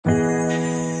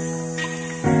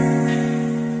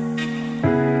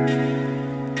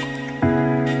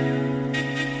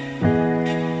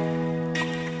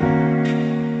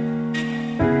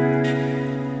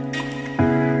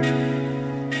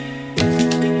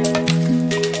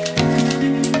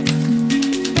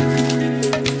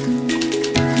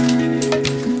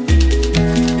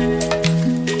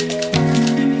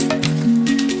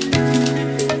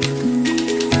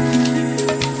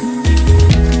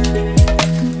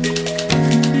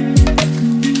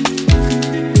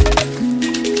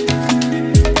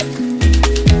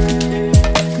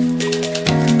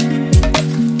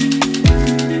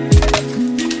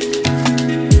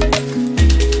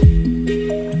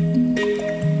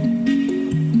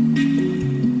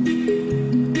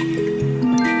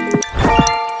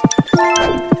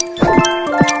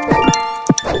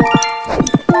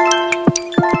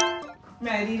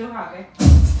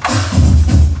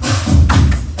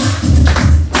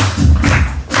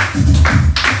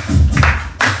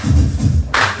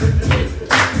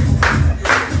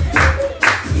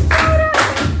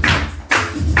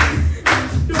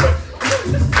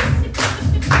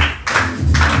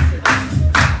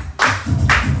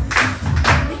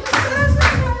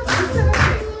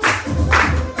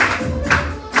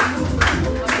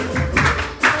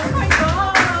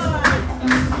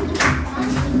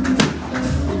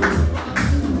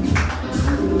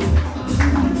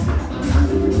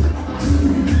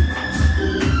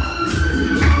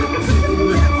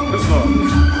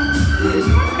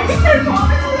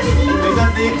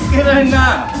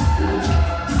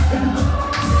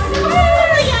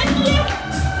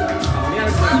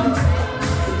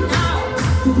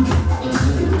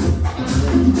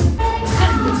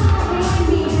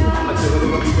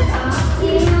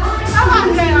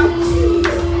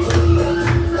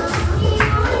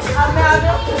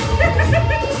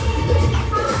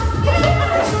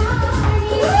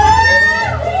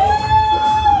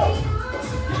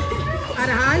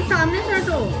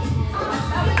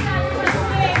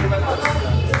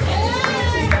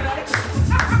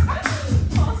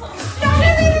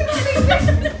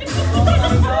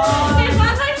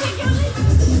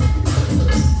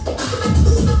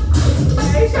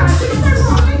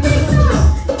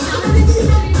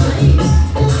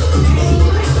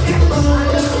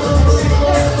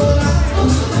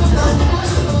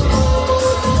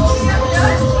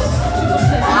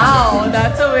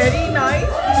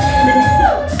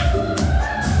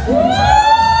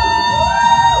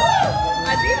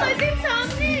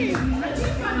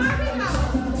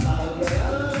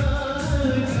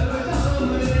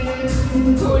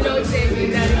फूलों से भी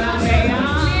डरना गया।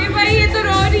 ये भाई ये तो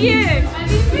रो रही है।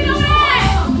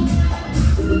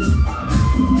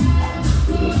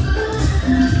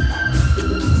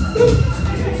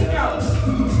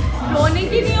 रोने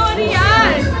की नहीं हो रही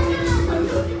यार।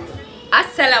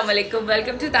 अस्सलाम वालेकुम,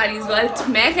 वेलकम टू तानीज़ वर्ल्ड।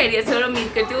 मैं खैरियत से और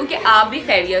उम्मीद करती हूँ कि आप भी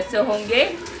खैरियत से होंगे।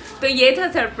 तो ये था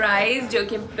सरप्राइज़ जो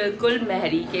कि बिल्कुल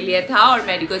महरी के लिए था और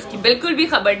महरी को इसकी बिल्कुल भी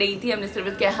खबर नहीं थी। हमने सिर्फ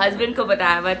उसके हस्बैंड को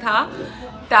बताया हुआ था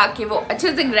ताकि वो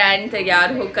अच्छे से ग्रैंड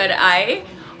तैयार होकर आए।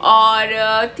 और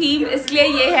थीम इसलिए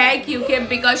ये है क्योंकि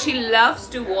because she loves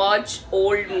to watch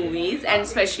old movies and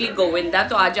specially Govinda.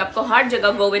 तो आज आपको हर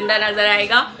जगह गोविंदा नज़र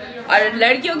आएगा और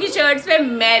लड़कियों की शर्ट्स पे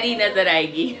मैरी नज़र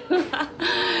आएगी।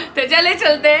 तो चले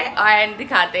चलते हैं एंड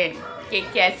दिखाते हैं कि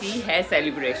कैसी है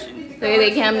सेलिब्रेशन। तो ये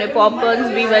देखिए हमने पॉपकॉर्न्स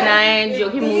भी बनाए हैं जो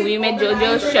कि मूवी में जो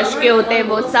जो शशके होते हैं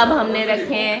वो सब हमने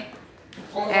रखे हैं।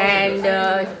 एंड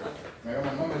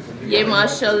ये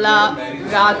माशाल्लाह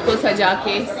रात को सजा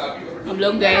के हम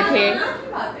लोग गए थे।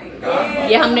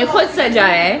 ये हमने खुद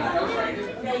सजाया है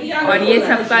और ये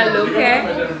सबका लुक है।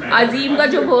 अजीम का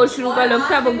जो बहुत शुरू का लुक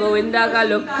था वो गोविंदा का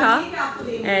लुक था।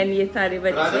 एंड ये सारे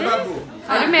बच्चे,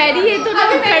 अरे मैरी ये तो ना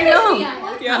कर लो,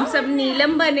 हम सब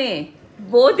नीलम बने।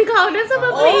 वो दिखाओ ना सब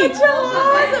अपनी।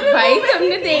 भाई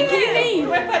तुमने देखी नहीं।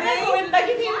 गोविंदा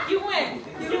की थीम क्यों है?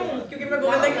 क्योंकि मैं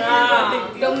गोविंदा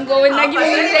की तुम गोविंदा की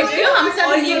मूवी देखती हो, हम सब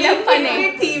नीलम बने।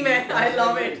 थीम है, आई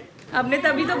लव इट। हमने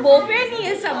तभी तो वो पहनी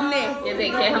है सबने। ये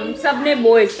देखिए हम सब ने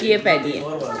वो इसलिए पहनी है।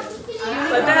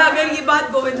 पता है अगर ये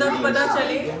बात गोविंदा को पता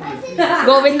चले,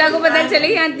 गोविंदा को पता चले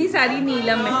यहाँ इतनी सारी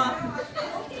नीलम है।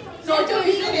 सोचो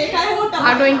इसने देखा है वो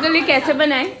हाँ ट्विंकल ये कैसे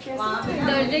बनाए?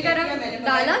 जर्दे का रंग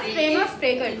डाला, स्प्रे में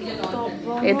स्प्रे कर दिया।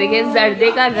 ये देखिए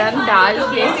जर्दे का रंग डाल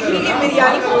के ये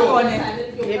बिरयानी पॉपकॉर्न है।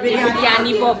 ये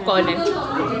बिरयानी पॉपकॉर्न है।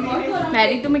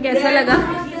 मैरी तुम्हें कैसा लगा?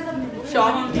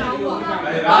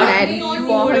 मैरी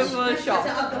बहुत शॉक।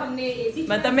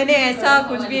 मतलब मैंने ऐसा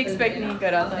कुछ भी एक्सपेक्ट नहीं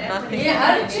करा था।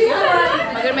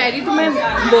 मगर मैरी तुम्हें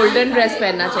गोल्डन ड्रेस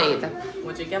पहनना चाहिए था।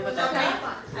 मुझे क्या पता था।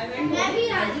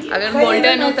 अगर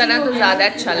गोल्डन होता ना तो ज़्यादा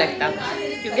अच्छा लगता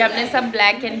क्योंकि हमने सब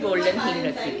ब्लैक एंड गोल्डन थीम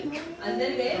रखी थी।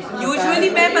 यूजुअली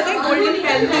मैं पता है गोल्डन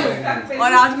पहनती हूँ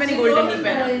और आज मैंने गोल्डन नहीं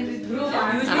पहना।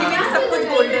 यूजुअली मेरा सब कुछ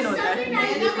गोल्डन होता है।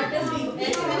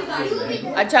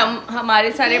 अच्छा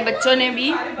हमारे सारे बच्चों ने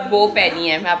भी वो पहनी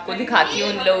है। मैं आपको दिखाती हूँ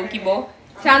उन लोगों की वो।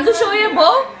 शांतु शो ये वो,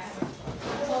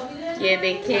 ये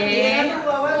देखें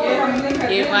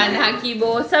ये वाना की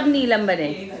वो सब नीलम बने।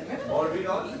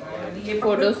 ये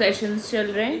फोटो सेशंस चल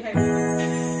रहे हैं।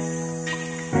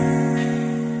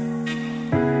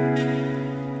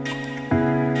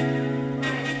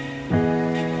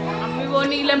 वो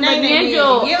नीलम बनी है जो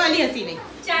ये वाली हंसी नहीं,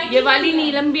 ये वाली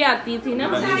नीलम भी आती थी ना।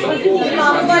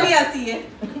 मामू वाली हंसी है।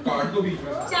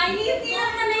 चाइनीज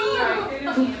नीलम नहीं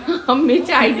है, हम भी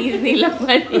चाइनीज नीलम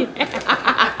बनी है।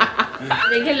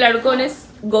 देखिए लड़कों ने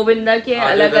गोविंदा के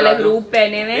अलग अलग रूप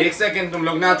पहने हुए। एक सेकंड, तुम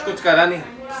लोग ने आज कुछ करा नहीं।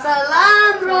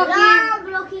 सलाम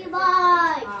रोकी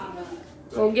भाई।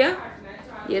 हो गया।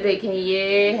 ये देखें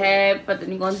ये है पता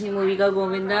नहीं कौन सी मूवी का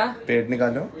गोविंदा। पेट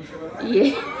निकालो।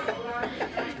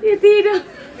 ये थी ना।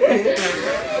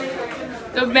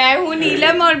 तो मैं हूँ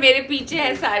नीलम और मेरे पीछे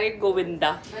है सारे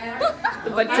गोविंदा।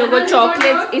 तो बच्चों को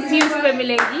चॉकलेट्स इसी उस पे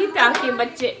मिलेंगी ताकि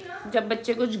बच्चे जब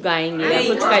बच्चे कुछ गाएंगे या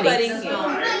कुछ करेंगे।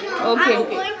 ओके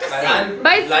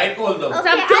बस लाइट खोल दो।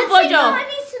 सब चुप हो जाओ।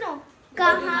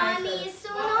 कहानी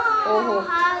सुनो, ओहो।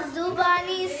 हाँ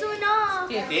जुबानी सुनो।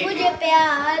 मुझे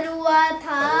प्यार हुआ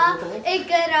था,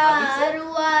 इकरार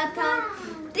हुआ था,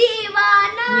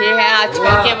 दीवाना। ये है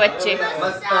आजकल के बच्चे।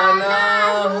 मस्ताना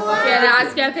राज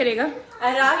क्या करेगा?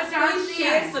 राज कोई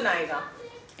शेर सुनाएगा।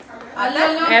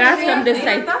 राज come this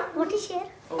side. What is share?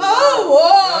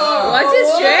 What is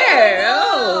share?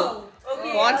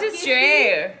 What is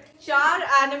share? 4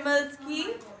 animals की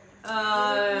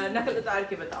नकल उतार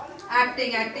के बताओ।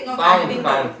 Acting of Found, animal.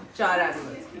 found. 4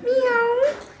 animals की।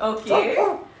 Okay,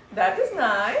 that is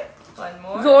nice. One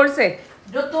more. जोर से।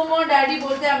 जो तुम और डैडी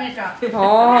बोलते हैं हमेशा।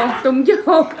 हाँ तुम क्या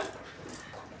हो?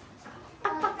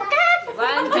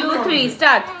 1 2 3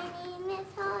 स्टार्ट।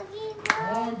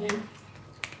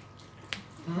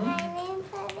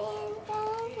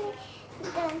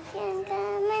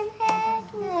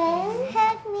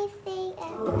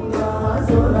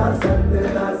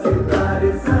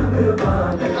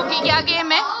 ओके क्या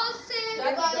गेम है?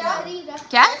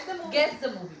 क्या? Guess the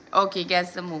movie. Okay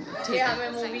gas the movie. ठीक है हमें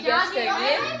मूवी गैस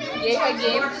करिए। ये है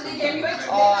गेम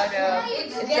और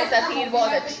इसका तस्वीर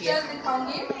बहुत अच्छी है।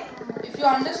 If you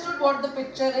understood what the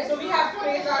picture is, so we have to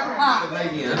raise our hand. हाँ.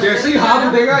 जैसे ही हाथ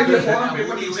उठेगा ये फोन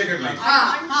पेपर नीचे कर लीजिए। हाँ.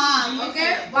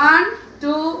 Okay. 1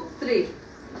 2 3.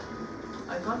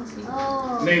 can't see.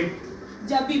 नहीं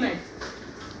जब भी मैं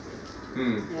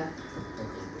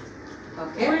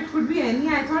Okay. Oh, it could be any.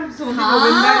 I thought it's only हाँ,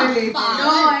 Govinda related.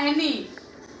 No, any.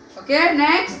 Okay,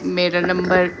 next. मेरा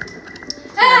नंबर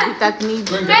अभी तक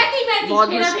नहीं, बहुत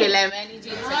मुश्किल है, मैं नहीं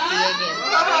जीत सकती ये गेम।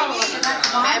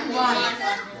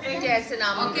 कैसे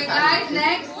नाम? Okay, guys,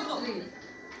 next.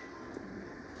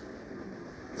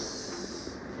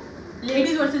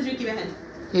 Ladies versus Ricky बहन.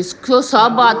 इसको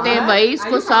सब आते हैं भाई,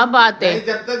 इसको सब आते हैं।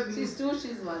 जब तक She's 2,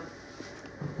 she's 1.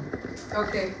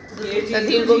 Okay.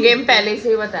 तथीर को गेम पहले से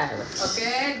ही बताया था।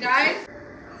 Okay, guys.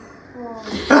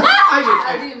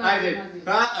 I did.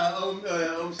 हाँ,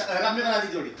 हमने बना दी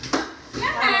जोड़ी।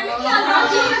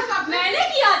 मैंने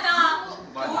किया था।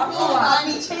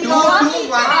 पीछे Two,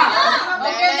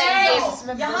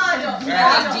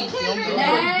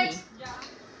 Next.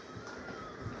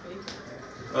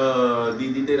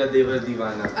 दीदी तेरा देवर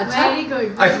दीवाना। अच्छा, very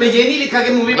good. इसमें ये नहीं लिखा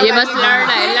कि मूवी ये बस लड़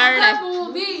रहा है।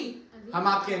 Movie. हम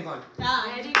आपके हैं कौन?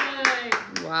 Very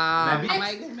good. वाह, मैं भी-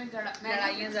 हमारे घर में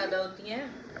लड़ाइयाँ ज्यादा होती हैं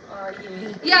और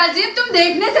ये अजीब, तुम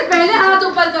देखने से पहले हाथ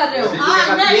ऊपर कर रहे हो।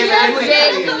 मुझे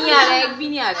एक भी नहीं आ रहा है, एक भी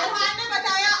नहीं आ रहा है।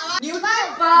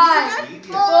 5,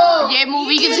 4. ये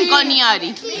मूवी किसी को नहीं आ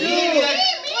रही।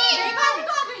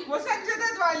 वो संजय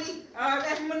दत्त वाली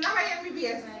मुन्ना भाई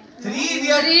MBBS. 3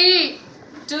 Idiots. 3,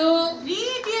 2,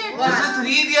 This is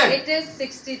 3 Idiots. It is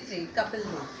 63. Couple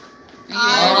में.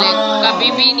 कभी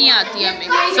भी नहीं आती हमें।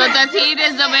 So Tatheer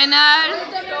is the winner.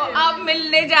 तो अब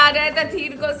मिलने जा रहा है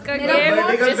तथीर को उसका गेम,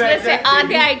 जिसमें से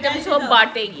आधे आइटम्स वो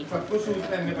बांटेगी। सबको शूज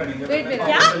पहनने पड़ेंगे।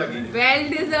 क्या? Well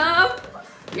deserve.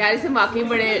 यार इसे वाकई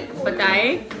बड़े बताएं।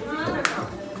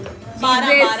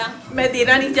 12. मैं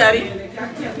देना नहीं चाह रही,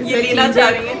 ये लेना चाह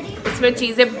रही है। इसमें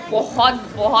चीजें बहुत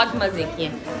बहुत मजे की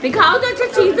हैं। दिखाओ तो, अच्छा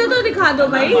चीजें तो दिखा दो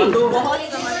भाई।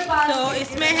 तो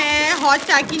इसमें है hot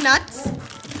tacky nuts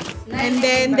and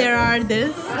then there are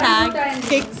this tag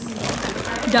sticks,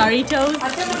 Doritos.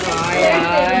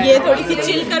 ये थोड़ी सी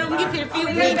चिल करूंगी फिर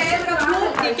पीऊंगी,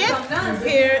 ठीक है।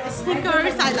 फिर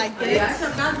Snickers, I like this.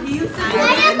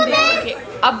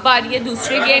 अब बारी है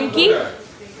दूसरे गेम की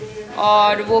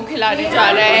और वो खिलाने जा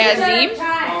रहा है अजीम।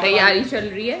 तैयारी चल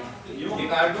रही है।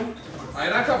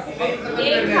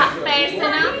 एक पैर से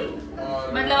ना,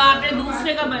 मतलब आपने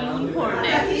दूसरे का बलून फोड़ना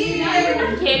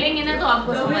है। खेलेंगे ना तो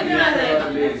आपको समझ में आ जाएगा।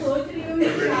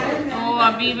 तो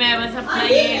अभी मैं बस अपना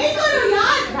ये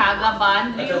धागा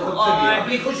बांध रही हूँ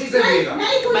और खुशी से देगा।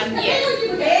 बन गया है।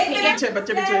 ठीक है,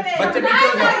 बच्चे पीछे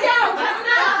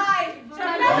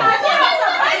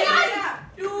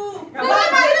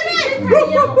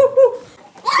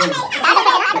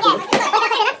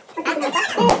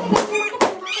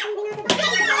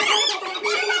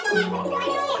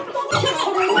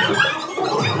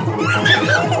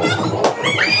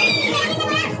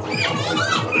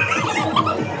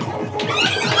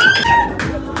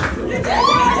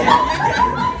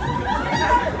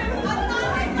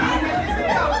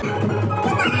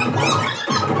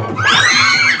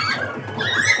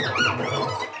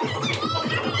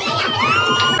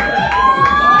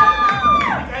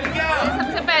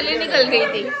निकल गई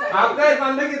थी। आपका एक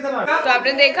बंदा कितना बार? तो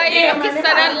आपने देखा ये लोग किस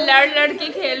तरह लड़ के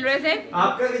खेल रहे थे।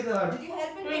 आपका कितना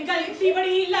बार? इनका लिट्टी बड़ी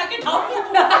हिला के ठाओ।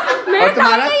 और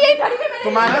तुम्हारा?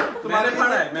 तुम्हारा? मैंने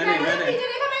पढ़ा है, मैंने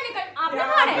आपने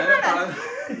पढ़ा है?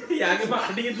 यहाँ के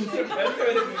पार्टी के दूसरे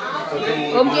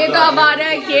ओके, तो अब आ रहा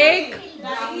है केक।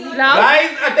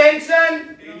 Guys, attention!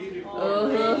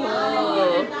 ओहो,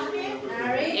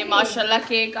 ये माशाल्लाह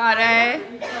केक आ रहा है।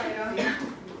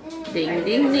 डिंग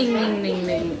डिंग डिंग डिंग डिंग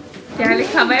डिंग। क्या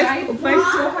लिखा हुआ है ऊपर?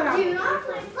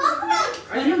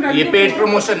 ये पेड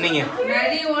प्रमोशन नहीं है।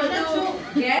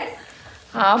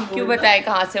 हाँ, क्यों बताए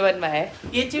कहाँ से बनवाया है?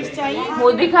 ये चिप्स चाहिए?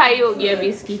 वो दिखाई होगी अभी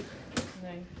इसकी।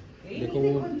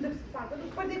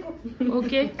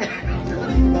 ओके,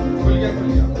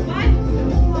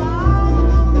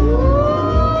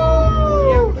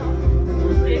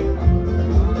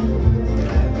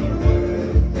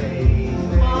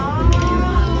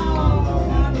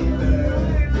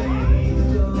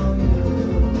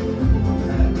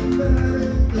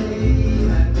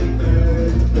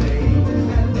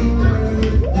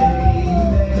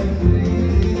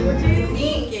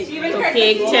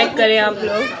 केक चेक करें आप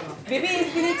लोग। बेबी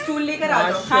इसके लिए एक स्टूल लेकर आ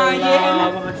जाओ। हाँ, ये है ना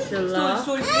माशाल्लाह।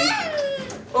 Stool please.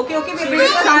 ओके बेबी,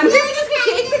 सांझे में जिसके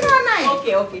केक दिखाना है।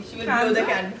 Okay she will blow the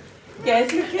candle.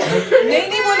 कैसे?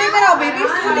 नहीं वो लेकर आओ बेबी,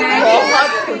 स्टूल लेकर आओ।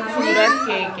 बहुत खूबसूरत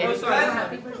केक है।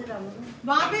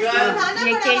 वहाँ पे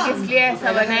ये केक इसलिए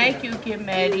ऐसा बना है क्योंकि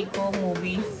मैरी को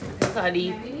मूवीज सारी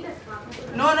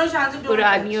नो शांति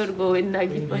पुरानी और गोविंदा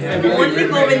की पसंद है। ओनली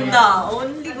गोविंदा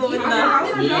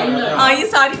हाँ, ये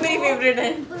सारी मेरी फेवरेट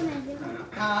है।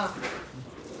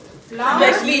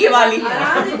 स्पेशली ये वाली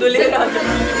दूल्हे का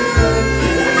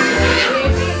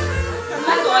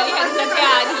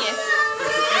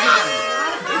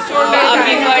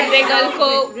अभी बर्थडे गर्ल को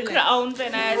क्राउन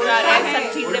पहनाया जा रहा है, सब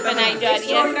चीजें बनाई जा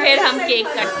रही है, फिर हम केक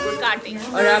काटेंगे।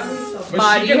 और अब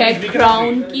बारी है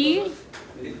क्राउन की।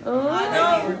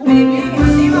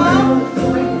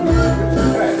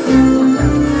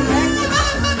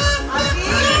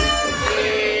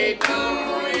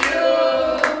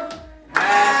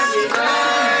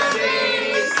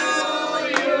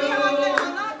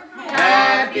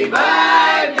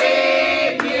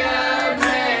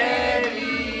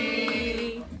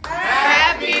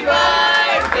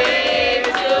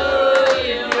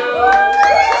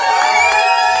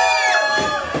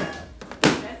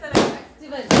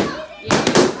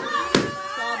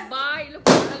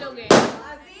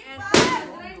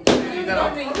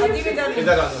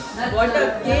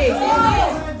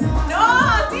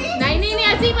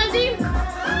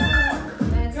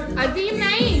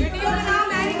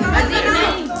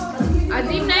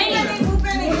 अजीम नहीं।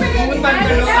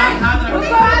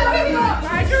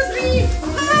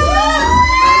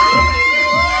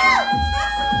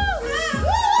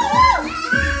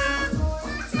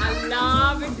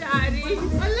 अल्लाह बेचारी,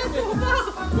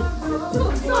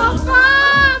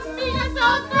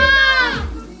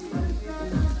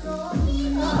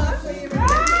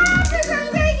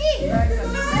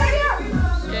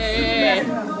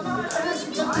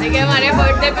 देखिए हमारे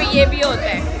बर्थडे पे ये भी होता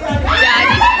है,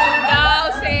 जारी पूरा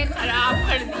उसे खराब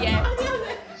कर दिया है।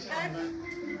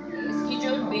 इसकी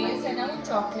जो बेस है ना वो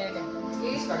चॉकलेट है।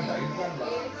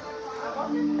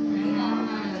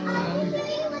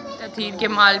 तथीर के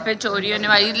माल पे चोरी होने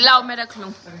वाली, लाओ मैं रख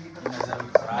लूं।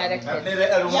 मैं रख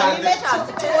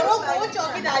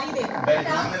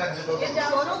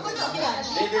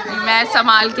मैं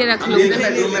संभाल के रख लूंगी।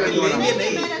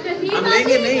 हम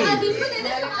लेंगे नहीं,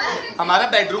 हमारा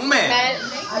बेडरूम है,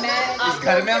 इस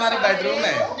घर में हमारा बेडरूम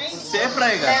है, सेफ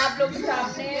रहेगा, मैं आप लोगों के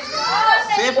सामने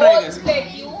सेफ रहेगा।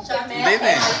 दे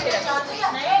दें।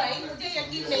 मुझे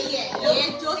यकीन नहीं है, ये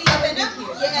जो सब है ना,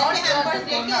 ये ऐसे हैम्पर्स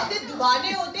देके ऐसे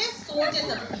दुकानें होते हैं, सोचे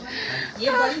सब, ये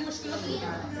बड़ी मुश्किल होती है।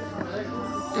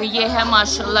 तो ये है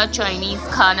माशाल्लाह चाइनीज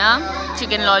खाना,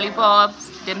 chicken lollipops,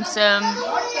 dim sum,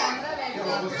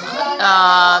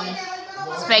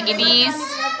 spaghettis,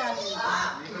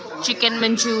 chicken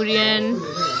Manchurian,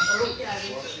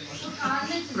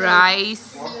 rice,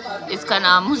 इसका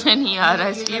नाम मुझे नहीं आ रहा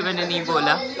इसलिए मैंने नहीं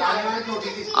बोला,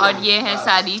 और ये है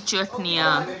सारी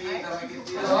चटनियाँ।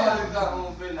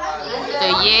 तो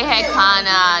ये है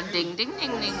खाना। डिंग डिंग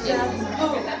डिंग डिंग डिंग।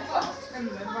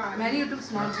 मैरी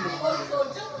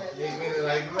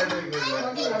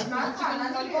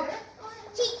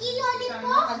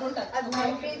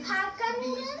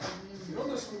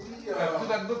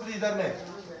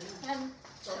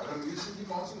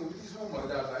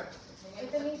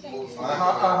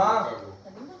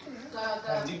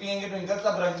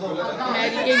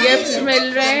के गिफ्ट्स मिल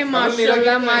रहे हैं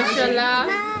माशाल्लाह माशाल्लाह।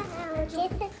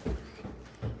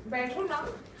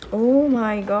 ओह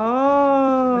माय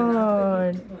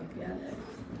गॉड,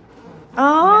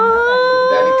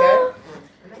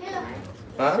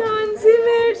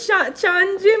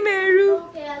 चांजी मेरू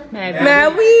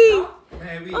मैवी,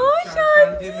 ओह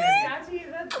चांजी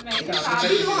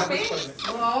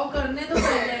करने दो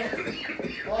पहले।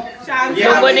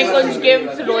 लोगों ने कुछ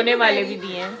गिफ्ट्स रोने वाले भी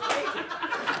दिए हैं।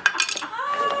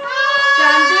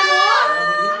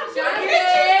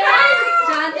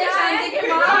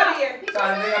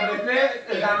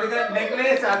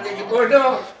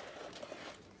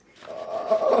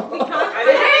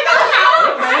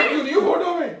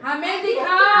 हमें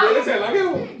दिखा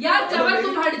यार, जबर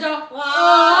तुम हट जाओ।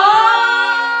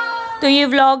 तो ये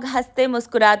व्लॉग हंसते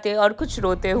मुस्कुराते और कुछ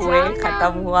रोते हुए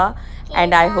ख़त्म हुआ,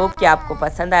 एंड आई होप कि आपको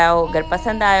पसंद आया हो। अगर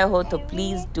पसंद आया हो तो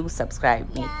please do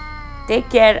subscribe me. Take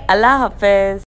care, अल्लाह हाफिज़।